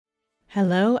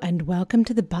Hello and welcome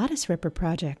to the Bodice Ripper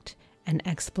Project, an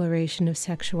exploration of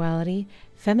sexuality,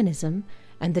 feminism,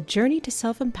 and the journey to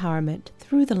self-empowerment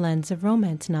through the lens of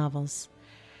romance novels.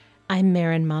 I'm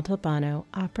Marin Montalbano,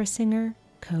 opera singer,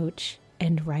 coach,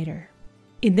 and writer.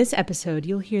 In this episode,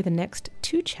 you'll hear the next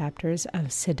 2 chapters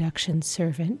of Seduction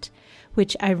Servant,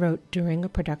 which I wrote during a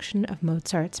production of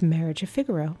Mozart's Marriage of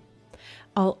Figaro.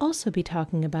 I'll also be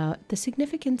talking about the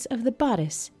significance of the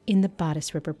bodice in the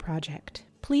Bodice Ripper Project.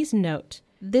 Please note,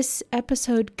 this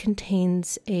episode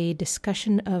contains a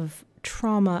discussion of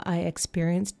trauma I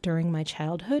experienced during my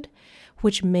childhood,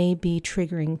 which may be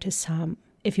triggering to some.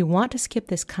 If you want to skip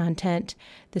this content,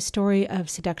 the story of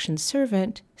Seduction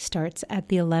Servant starts at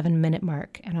the 11-minute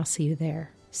mark, and I'll see you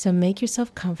there. So make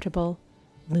yourself comfortable,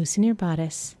 loosen your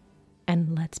bodice,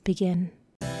 and let's begin.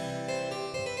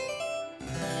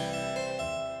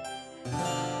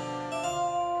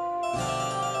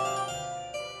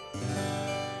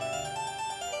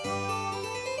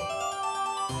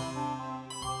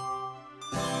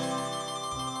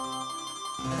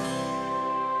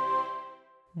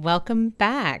 Welcome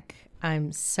back.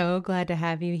 I'm so glad to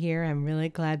have you here. I'm really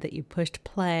glad that you pushed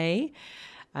play.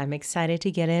 I'm excited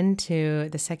to get into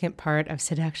the second part of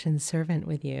Seduction Servant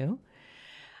with you.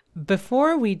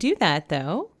 Before we do that,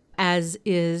 though, as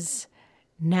is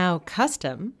now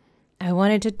custom, I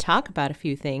wanted to talk about a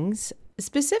few things.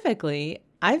 Specifically,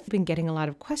 I've been getting a lot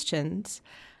of questions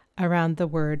around the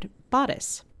word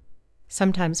bodice.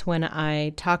 Sometimes when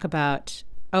I talk about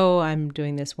I'm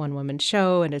doing this one-woman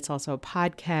show, and it's also a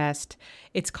podcast.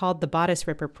 It's called the Bodice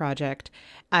Ripper Project.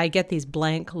 I get these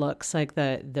blank looks like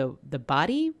the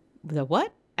body, the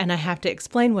what? And I have to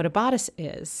explain what a bodice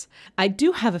is. I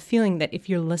do have a feeling that if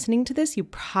you're listening to this, you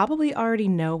probably already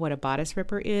know what a bodice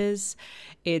ripper is.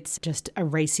 It's just a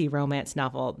racy romance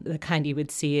novel, the kind you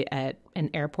would see at an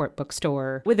airport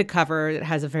bookstore with a cover that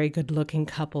has a very good-looking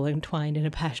couple entwined in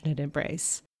a passionate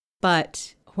embrace.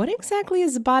 But what exactly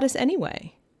is a bodice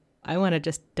anyway? I want to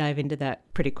just dive into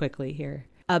that pretty quickly here.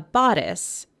 A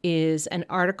bodice is an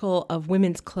article of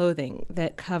women's clothing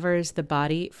that covers the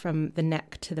body from the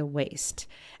neck to the waist.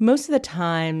 Most of the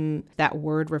time, that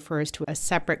word refers to a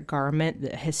separate garment,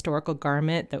 the historical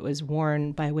garment that was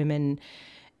worn by women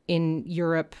in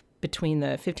Europe between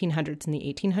the 1500s and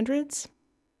the 1800s.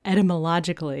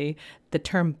 Etymologically, the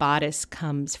term bodice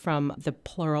comes from the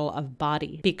plural of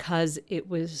body because it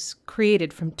was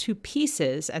created from 2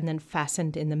 pieces and then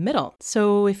fastened in the middle.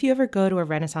 So if you ever go to a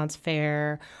Renaissance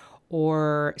fair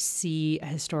or see a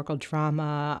historical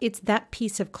drama, it's that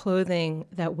piece of clothing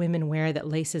that women wear that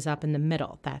laces up in the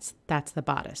middle. That's the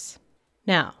bodice.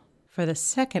 Now, for the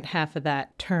second half of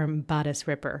that term, bodice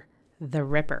ripper, the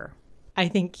ripper. I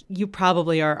think you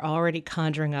probably are already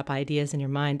conjuring up ideas in your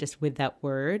mind just with that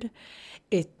word.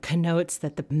 It connotes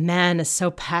that the man is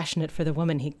so passionate for the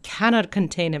woman, he cannot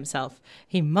contain himself.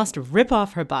 He must rip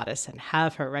off her bodice and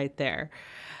have her right there.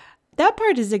 That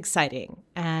part is exciting,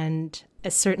 and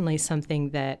it's certainly something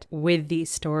that with these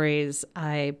stories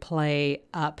I play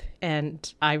up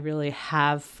and I really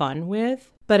have fun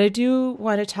with. But I do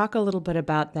want to talk a little bit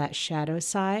about that shadow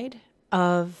side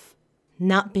of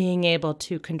not being able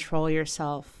to control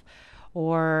yourself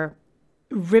or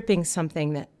ripping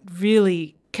something that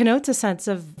really connotes a sense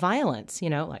of violence,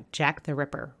 like Jack the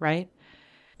Ripper, right?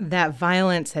 That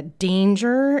violence, that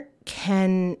danger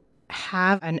can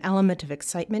have an element of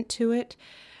excitement to it,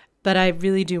 but I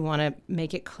really do want to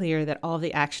make it clear that all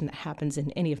the action that happens in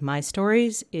any of my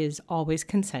stories is always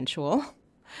consensual.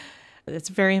 It's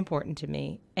very important to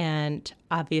me. And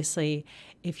obviously,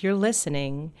 if you're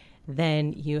listening,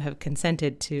 then you have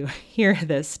consented to hear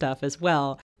this stuff as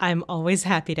well. I'm always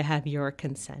happy to have your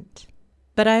consent.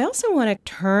 But I also want to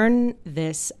turn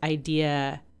this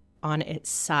idea on its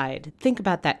side. Think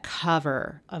about that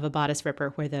cover of a bodice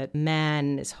ripper where the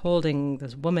man is holding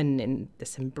this woman in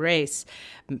this embrace.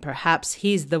 And perhaps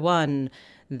he's the one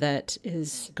that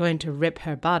is going to rip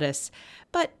her bodice.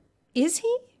 But is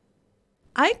he?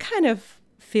 I kind of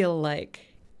feel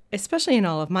like, especially in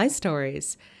all of my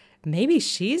stories, maybe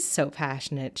she's so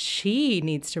passionate, she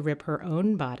needs to rip her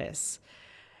own bodice.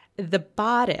 The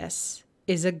bodice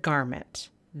is a garment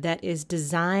that is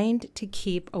designed to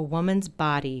keep a woman's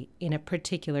body in a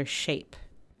particular shape.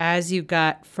 As you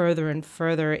got further and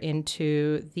further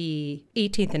into the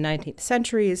 18th and 19th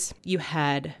centuries, you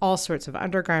had all sorts of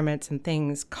undergarments and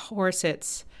things,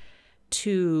 corsets,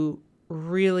 to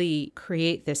really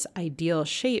create this ideal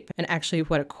shape. And actually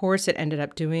what a corset ended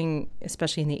up doing,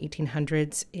 especially in the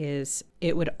 1800s, is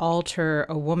it would alter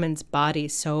a woman's body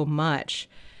so much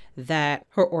that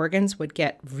her organs would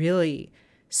get really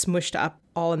smushed up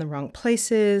all in the wrong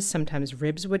places. Sometimes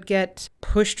ribs would get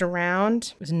pushed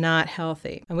around. It was not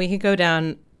healthy. And we could go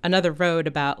down another road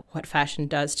about what fashion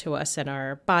does to us and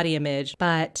our body image.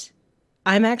 But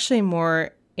I'm actually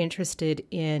more interested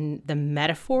in the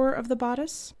metaphor of the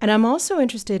bodice. And I'm also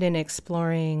interested in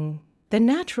exploring the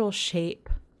natural shape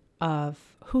of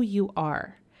who you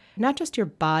are. Not just your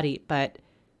body, but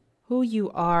who you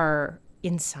are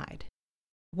inside.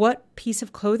 What piece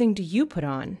of clothing do you put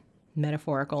on,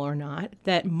 metaphorical or not,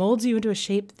 that molds you into a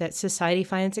shape that society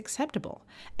finds acceptable?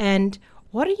 And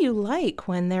what are you like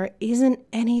when there isn't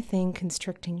anything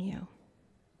constricting you?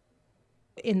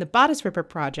 In the Bodice Ripper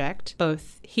Project,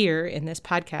 both here in this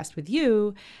podcast with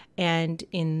you and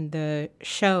in the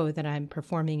show that I'm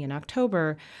performing in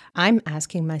October, I'm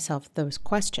asking myself those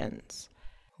questions.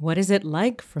 What is it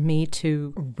like for me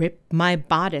to rip my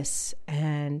bodice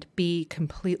and be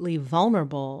completely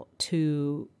vulnerable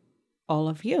to all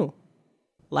of you?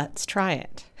 Let's try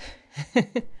it.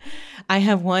 I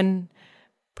have one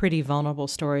pretty vulnerable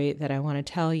story that I want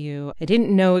to tell you. I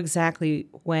didn't know exactly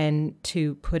when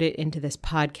to put it into this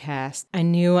podcast. I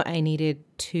knew I needed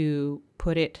to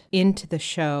put it into the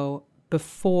show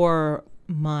before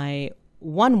my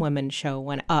one woman show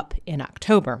went up in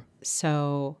October.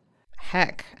 So,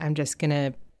 heck, I'm just going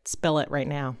to spill it right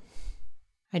now.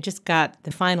 I just got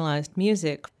the finalized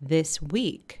music this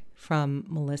week from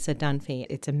Melissa Dunphy.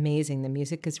 It's amazing. The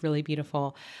music is really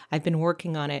beautiful. I've been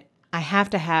working on it. I have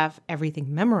to have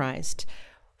everything memorized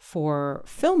for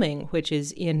filming, which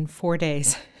is in 4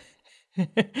 days.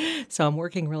 So I'm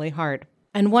working really hard.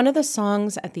 And one of the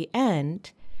songs at the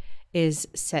end is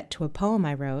set to a poem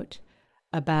I wrote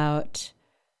about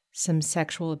some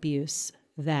sexual abuse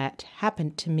that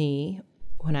happened to me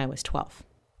when I was 12.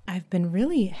 I've been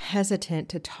really hesitant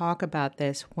to talk about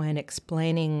this when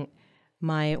explaining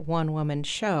my one-woman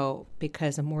show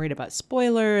because I'm worried about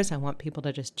spoilers. I want people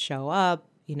to just show up.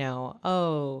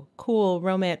 Oh, cool,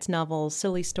 romance novels,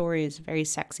 silly stories, very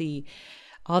sexy,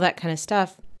 all that kind of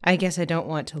stuff. I guess I don't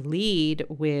want to lead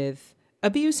with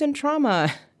abuse and trauma.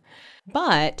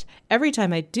 But every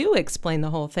time I do explain the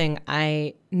whole thing,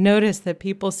 I notice that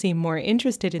people seem more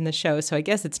interested in the show, so I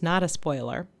guess it's not a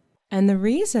spoiler. And the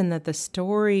reason that the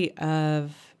story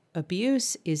of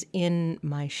abuse is in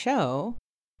my show,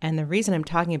 and the reason I'm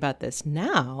talking about this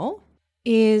now,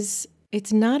 is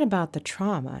it's not about the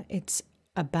trauma. It's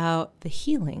about the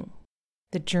healing,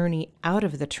 the journey out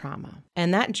of the trauma.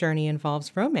 And that journey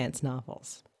involves romance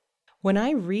novels. When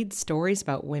I read stories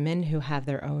about women who have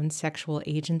their own sexual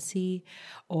agency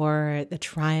or the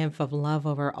triumph of love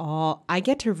over all, I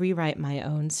get to rewrite my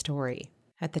own story.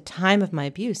 At the time of my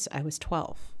abuse, I was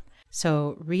 12.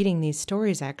 So reading these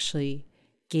stories actually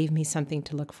gave me something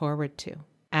to look forward to.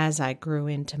 As I grew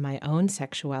into my own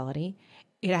sexuality,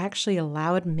 it actually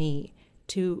allowed me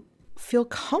to feel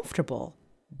comfortable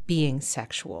being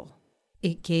sexual.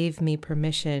 It gave me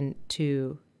permission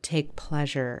to take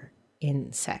pleasure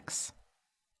in sex.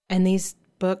 And these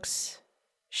books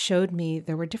showed me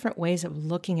there were different ways of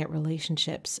looking at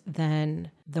relationships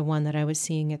than the one that I was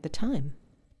seeing at the time.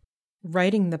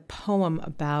 Writing the poem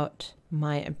about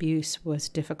my abuse was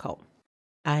difficult.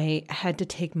 I had to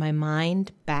take my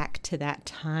mind back to that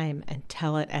time and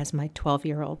tell it as my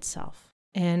 12-year-old self.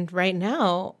 And right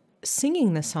now,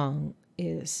 singing the song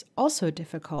is also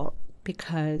difficult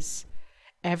because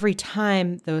every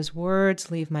time those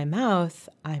words leave my mouth,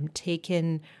 I'm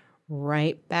taken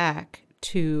right back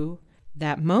to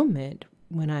that moment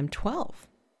when I'm 12.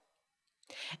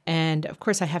 And of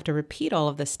course, I have to repeat all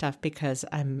of this stuff because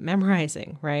I'm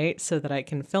memorizing, right? So that I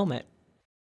can film it.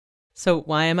 So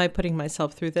why am I putting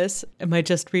myself through this? Am I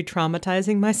just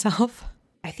re-traumatizing myself?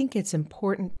 I think it's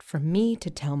important for me to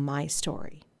tell my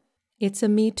story. It's a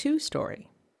Me Too story.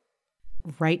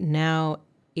 Right now,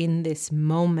 in this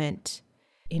moment,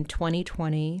 in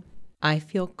 2020, I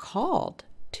feel called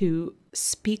to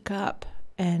speak up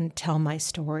and tell my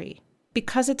story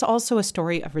because it's also a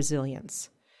story of resilience.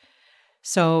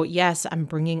 So yes, I'm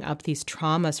bringing up these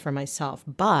traumas for myself,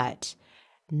 but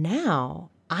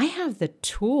now I have the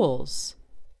tools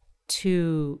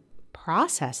to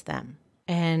process them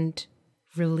and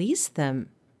release them.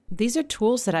 These are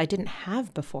tools that I didn't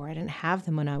have before. I didn't have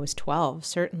them when I was 12,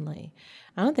 certainly.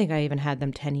 I don't think I even had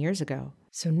them 10 years ago.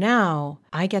 So now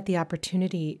I get the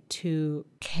opportunity to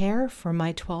care for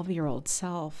my 12-year-old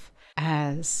self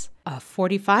as a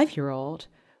 45-year-old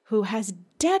who has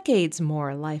decades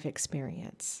more life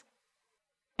experience.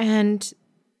 And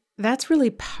that's really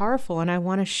powerful, and I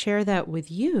want to share that with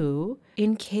you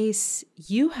in case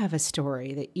you have a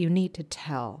story that you need to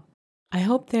tell. I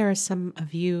hope there are some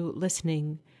of you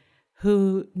listening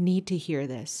who need to hear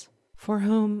this, for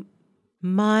whom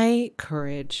My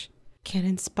courage can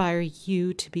inspire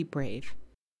you to be brave.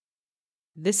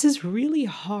 This is really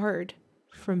hard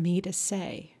for me to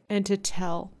say and to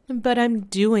tell, but I'm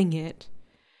doing it.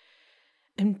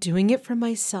 I'm doing it for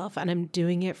myself, and I'm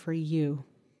doing it for you.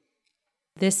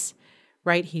 This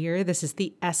right here, this is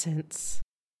the essence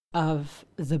of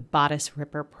the Bodice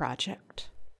Ripper project.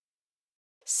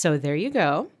 So there you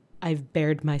go. I've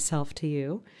bared myself to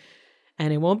you,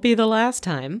 and it won't be the last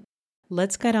time.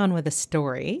 Let's get on with the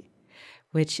story,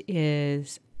 which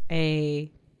is a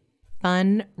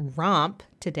fun romp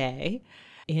today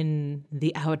in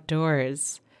the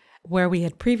outdoors. Where we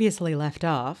had previously left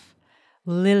off,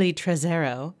 Lily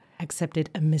Trezero accepted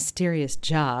a mysterious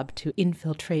job to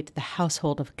infiltrate the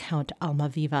household of Count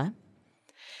Almaviva.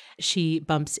 She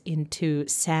bumps into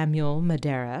Samuel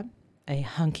Madera, a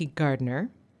hunky gardener.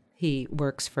 He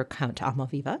works for Count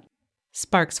Almaviva.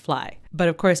 Sparks fly. But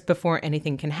of course, before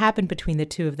anything can happen between the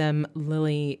two of them,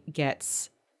 Lily gets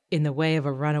in the way of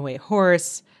a runaway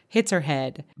horse, hits her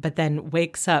head, but then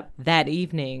wakes up that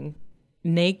evening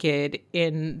naked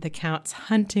in the Count's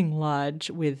hunting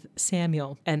lodge with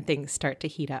Samuel, and things start to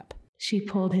heat up. She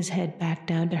pulled his head back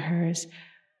down to hers,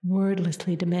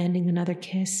 wordlessly demanding another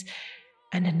kiss,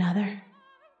 and another,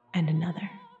 and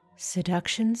another.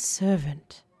 Seduction's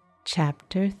Servant,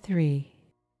 Chapter 3.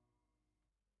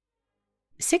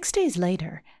 6 days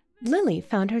later, Lily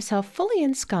found herself fully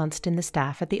ensconced in the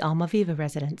staff at the Almaviva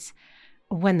residence.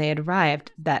 When they had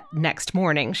arrived that next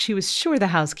morning, she was sure the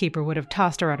housekeeper would have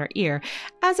tossed her on her ear.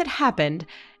 As it happened,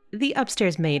 the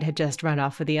upstairs maid had just run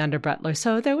off with the under-butler,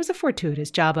 so there was a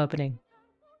fortuitous job opening.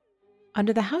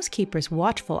 Under the housekeeper's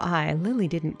watchful eye, Lily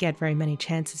didn't get very many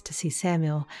chances to see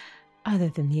Samuel, other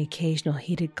than the occasional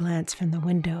heated glance from the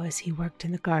window as he worked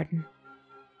in the garden.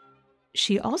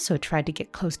 She also tried to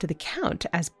get close to the Count,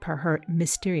 as per her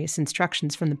mysterious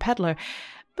instructions from the peddler,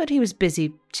 but he was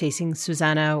busy chasing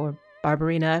Susanna or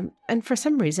Barbarina, and for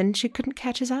some reason she couldn't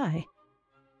catch his eye.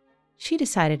 She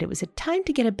decided it was a time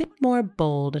to get a bit more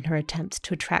bold in her attempts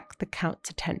to attract the Count's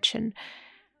attention.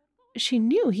 She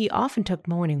knew he often took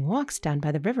morning walks down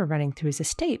by the river running through his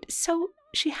estate, so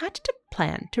she had to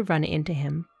plan to run into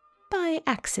him by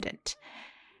accident.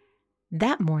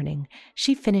 That morning,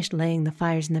 she finished laying the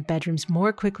fires in the bedrooms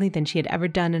more quickly than she had ever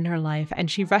done in her life,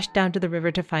 and she rushed down to the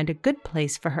river to find a good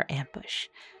place for her ambush.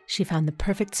 She found the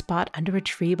perfect spot under a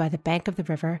tree by the bank of the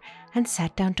river and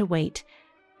sat down to wait,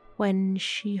 when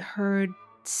she heard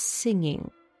singing.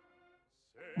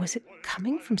 Was it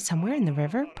coming from somewhere in the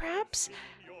river, perhaps?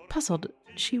 Puzzled,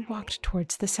 she walked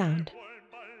towards the sound.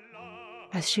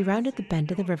 As she rounded the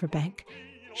bend of the riverbank,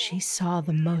 she saw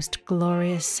the most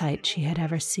glorious sight she had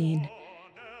ever seen.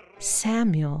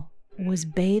 Samuel was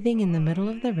bathing in the middle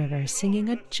of the river, singing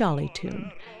a jolly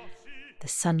tune. The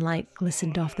sunlight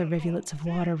glistened off the rivulets of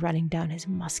water running down his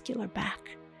muscular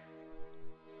back.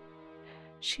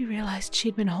 She realized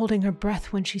she'd been holding her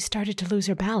breath when she started to lose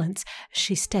her balance.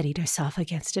 She steadied herself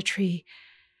against a tree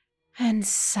and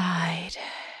sighed.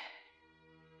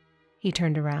 He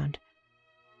turned around.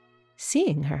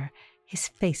 Seeing her, his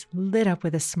face lit up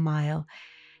with a smile.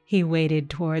 He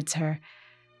waded towards her.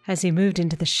 As he moved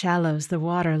into the shallows, the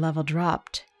water level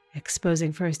dropped,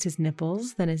 exposing first his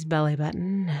nipples, then his belly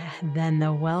button, then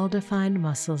the well-defined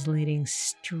muscles leading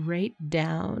straight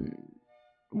down.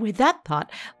 With that thought,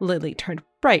 Lily turned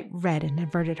bright red and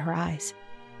averted her eyes.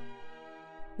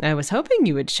 I was hoping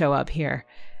you would show up here.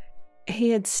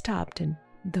 He had stopped, and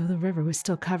though the river was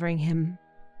still covering him,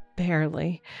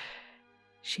 barely,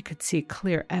 she could see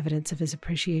clear evidence of his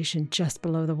appreciation just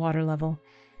below the water level.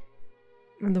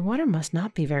 The water must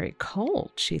not be very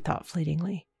cold, she thought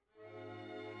fleetingly.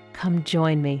 Come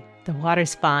join me. The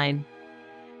water's fine.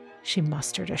 She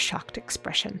mustered a shocked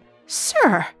expression.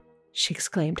 Sir! She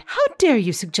exclaimed. How dare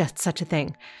you suggest such a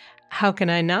thing? How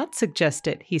can I not suggest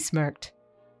it? He smirked.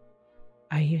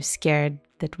 Are you scared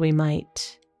that we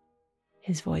might?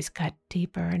 His voice got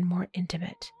deeper and more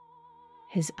intimate.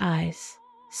 His eyes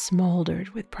smoldered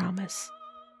with promise.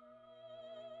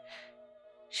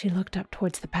 She looked up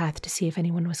towards the path to see if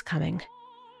anyone was coming.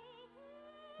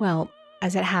 Well,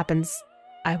 as it happens,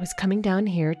 I was coming down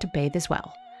here to bathe as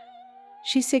well.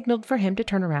 She signaled for him to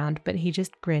turn around, but he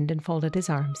just grinned and folded his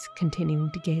arms,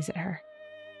 continuing to gaze at her.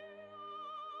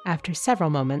 After several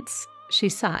moments, she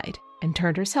sighed and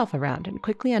turned herself around and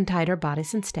quickly untied her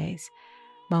bodice and stays.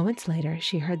 Moments later,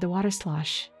 she heard the water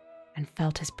slosh and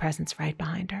felt his presence right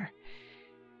behind her.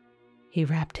 He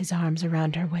wrapped his arms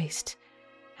around her waist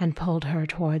and pulled her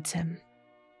towards him.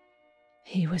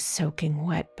 He was soaking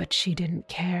wet, but she didn't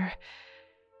care.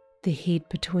 The heat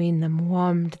between them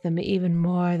warmed them even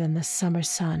more than the summer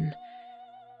sun.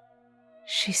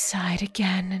 She sighed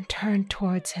again and turned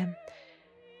towards him.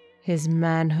 His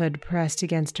manhood pressed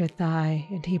against her thigh,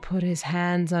 and he put his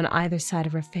hands on either side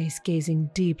of her face,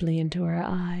 gazing deeply into her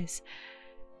eyes.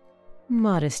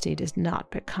 "Modesty does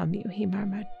not become you," he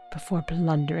murmured, before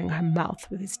plundering her mouth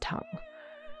with his tongue.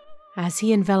 As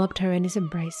he enveloped her in his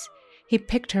embrace, he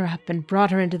picked her up and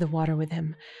brought her into the water with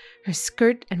him. Her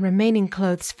skirt and remaining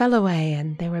clothes fell away,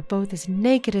 and they were both as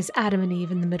naked as Adam and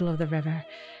Eve in the middle of the river.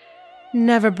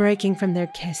 Never breaking from their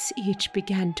kiss, each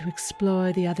began to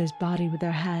explore the other's body with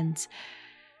their hands.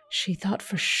 She thought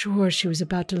for sure she was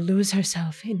about to lose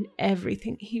herself in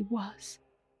everything he was.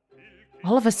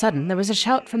 All of a sudden, there was a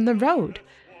shout from the road.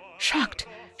 Shocked,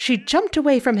 she jumped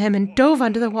away from him and dove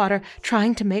under the water,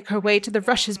 trying to make her way to the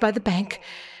rushes by the bank.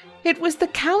 It was the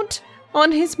Count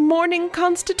on his morning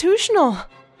constitutional.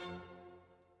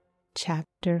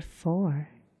 Chapter 4.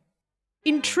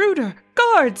 Intruder!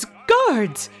 Guards!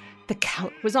 Guards! The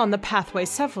Count was on the pathway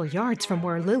several yards from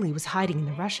where Lily was hiding in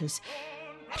the rushes.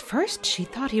 At first, she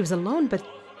thought he was alone, but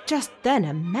just then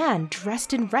a man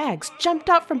dressed in rags jumped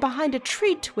out from behind a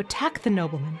tree to attack the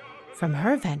nobleman. From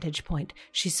her vantage point,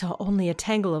 she saw only a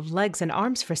tangle of legs and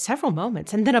arms for several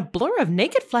moments, and then a blur of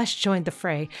naked flesh joined the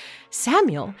fray.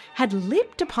 Samuel had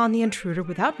leaped upon the intruder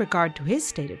without regard to his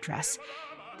state of dress.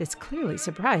 This clearly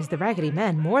surprised the Raggedy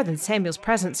Man more than Samuel's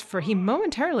presence, for he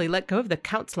momentarily let go of the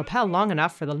Count's lapel long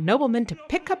enough for the nobleman to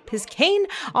pick up his cane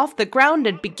off the ground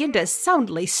and begin to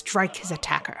soundly strike his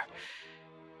attacker.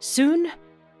 Soon,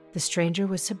 the stranger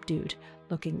was subdued,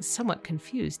 looking somewhat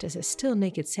confused as a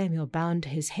still-naked Samuel bound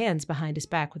his hands behind his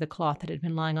back with a cloth that had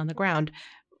been lying on the ground.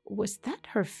 Was that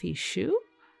her fichu?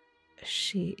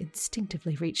 She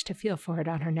instinctively reached to feel for it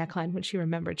on her neckline when she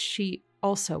remembered she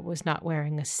also was not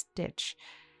wearing a stitch.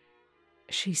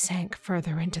 She sank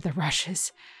further into the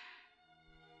rushes.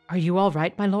 "Are you all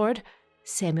right, my lord?"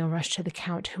 Samuel rushed to the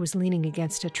Count, who was leaning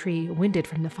against a tree, winded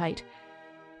from the fight.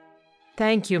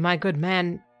 "Thank you, my good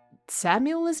man.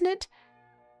 Samuel, isn't it?"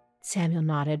 Samuel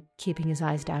nodded, keeping his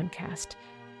eyes downcast.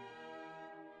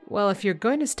 "Well, if you're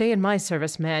going to stay in my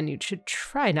service, man, you should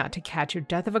try not to catch your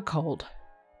death of a cold."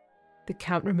 The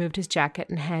Count removed his jacket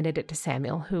and handed it to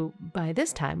Samuel, who, by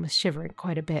this time, was shivering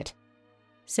quite a bit.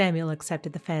 Samuel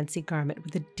accepted the fancy garment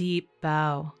with a deep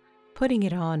bow, putting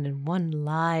it on in one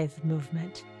lithe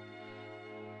movement.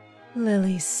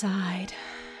 Lily sighed.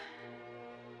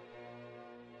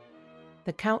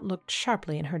 The Count looked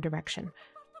sharply in her direction.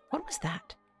 What was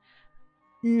that?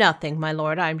 "Nothing, my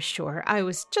lord, I'm sure. I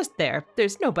was just there.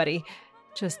 There's nobody."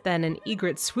 Just then an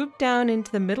egret swooped down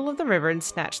into the middle of the river and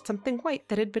snatched something white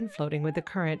that had been floating with the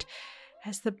current.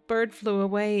 As the bird flew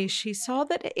away, she saw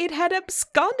that it had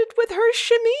absconded with her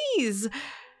chemise.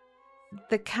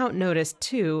 The Count noticed,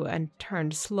 too, and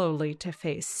turned slowly to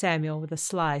face Samuel with a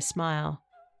sly smile.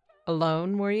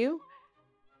 "Alone, were you?"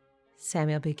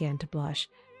 Samuel began to blush.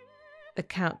 The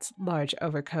Count's large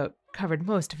overcoat covered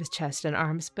most of his chest and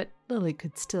arms, but Lily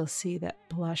could still see that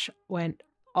blush went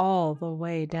all the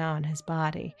way down his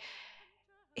body.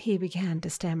 He began to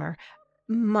stammer.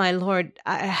 "My lord,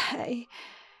 I—"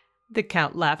 The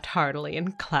Count laughed heartily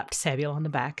and clapped Samuel on the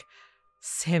back.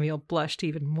 Samuel blushed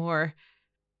even more.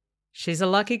 "She's a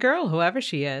lucky girl, whoever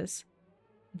she is."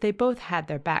 They both had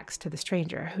their backs to the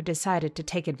stranger, who decided to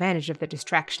take advantage of the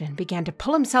distraction and began to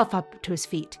pull himself up to his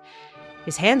feet.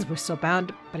 His hands were still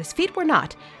bound, but his feet were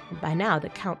not, and by now the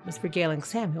Count was regaling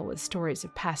Samuel with stories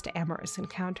of past amorous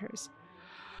encounters.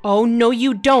 "Oh, no,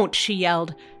 you don't!" she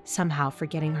yelled, somehow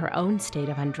forgetting her own state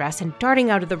of undress and darting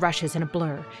out of the rushes in a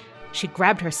blur. She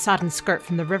grabbed her sodden skirt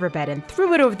from the riverbed and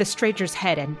threw it over the stranger's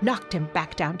head and knocked him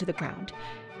back down to the ground.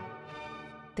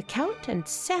 The Count and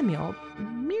Samuel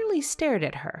merely stared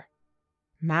at her,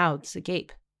 mouths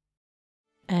agape.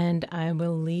 And I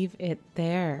will leave it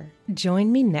there.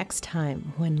 Join me next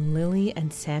time when Lily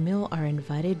and Samuel are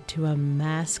invited to a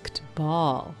masked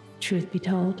ball. Truth be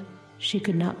told, she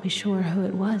could not be sure who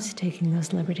it was taking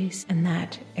those liberties, and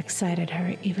that excited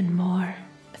her even more.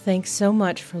 Thanks so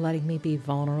much for letting me be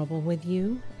vulnerable with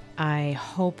you. I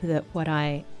hope that what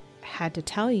I had to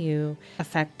tell you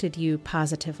affected you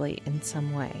positively in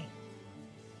some way.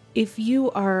 If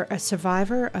you are a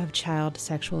survivor of child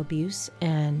sexual abuse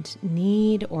and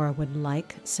need or would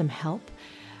like some help,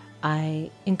 I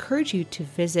encourage you to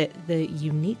visit the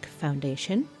Unique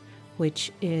Foundation,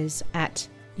 which is at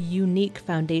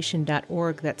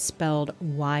uniquefoundation.org. That's spelled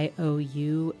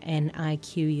YOUNIQUE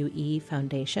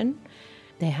Foundation.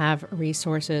 They have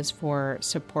resources for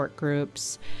support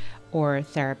groups or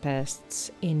therapists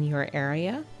in your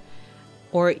area,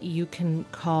 or you can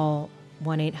call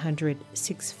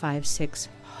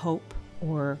 1-800-656-HOPE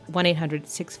or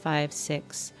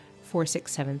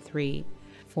 1-800-656-4673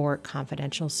 for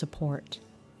confidential support.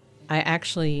 I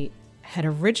actually had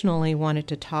originally wanted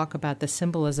to talk about the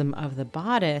symbolism of the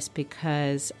bodice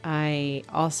because I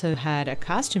also had a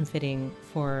costume fitting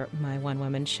for my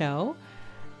one-woman show.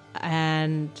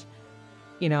 And,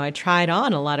 I tried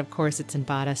on a lot of corsets and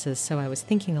bodices, so I was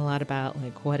thinking a lot about,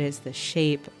 what is the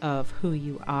shape of who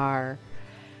you are?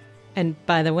 And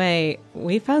by the way,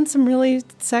 we found some really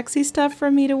sexy stuff for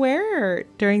me to wear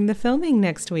during the filming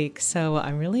next week, so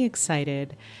I'm really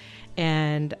excited.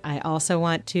 And I also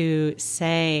want to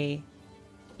say,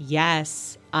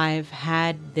 yes, I've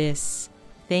had this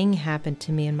thing happen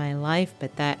to me in my life,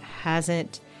 but that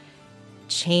hasn't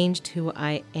changed who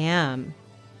I am.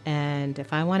 And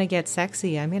if I want to get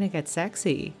sexy, I'm going to get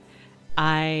sexy.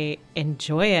 I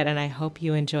enjoy it, and I hope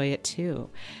you enjoy it too.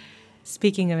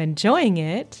 Speaking of enjoying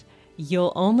it,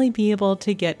 you'll only be able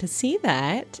to get to see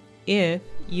that if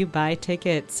you buy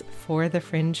tickets for the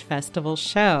Fringe Festival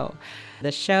show.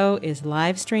 The show is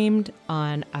live streamed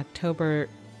on October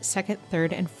 2nd,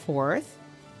 3rd, and 4th.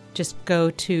 Just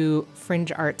go to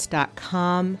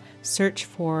fringearts.com, search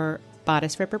for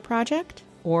Bodice Ripper Project,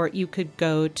 or you could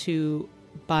go to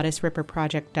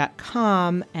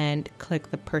bodiceripperproject.com and click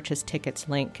the purchase tickets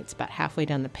link. It's about halfway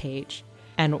down the page.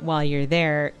 And while you're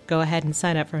there, go ahead and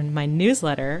sign up for my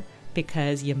newsletter,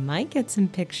 because you might get some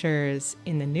pictures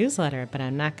in the newsletter, but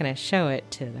I'm not going to show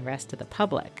it to the rest of the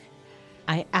public.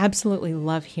 I absolutely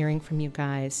love hearing from you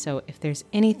guys, so if there's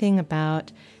anything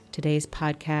about today's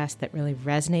podcast that really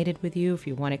resonated with you, if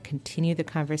you want to continue the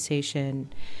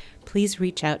conversation, please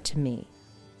reach out to me.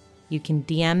 You can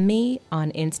DM me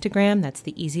on Instagram. That's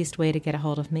the easiest way to get a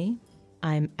hold of me.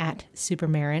 I'm at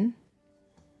Supermarin,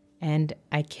 and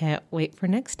I can't wait for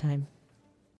next time.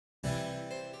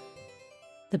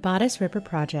 The Bodice Ripper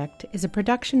Project is a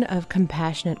production of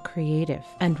Compassionate Creative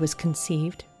and was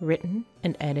conceived, written,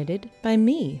 and edited by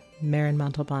me, Marin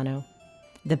Montalbano.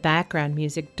 The background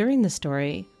music during the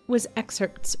story was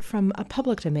excerpts from a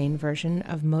public domain version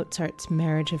of Mozart's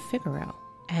Marriage of Figaro,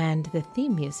 and the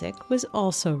theme music was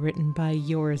also written by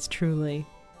yours truly.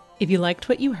 If you liked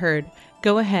what you heard,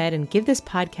 go ahead and give this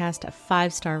podcast a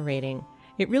 5-star rating.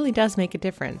 It really does make a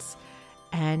difference.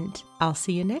 And I'll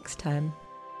see you next time.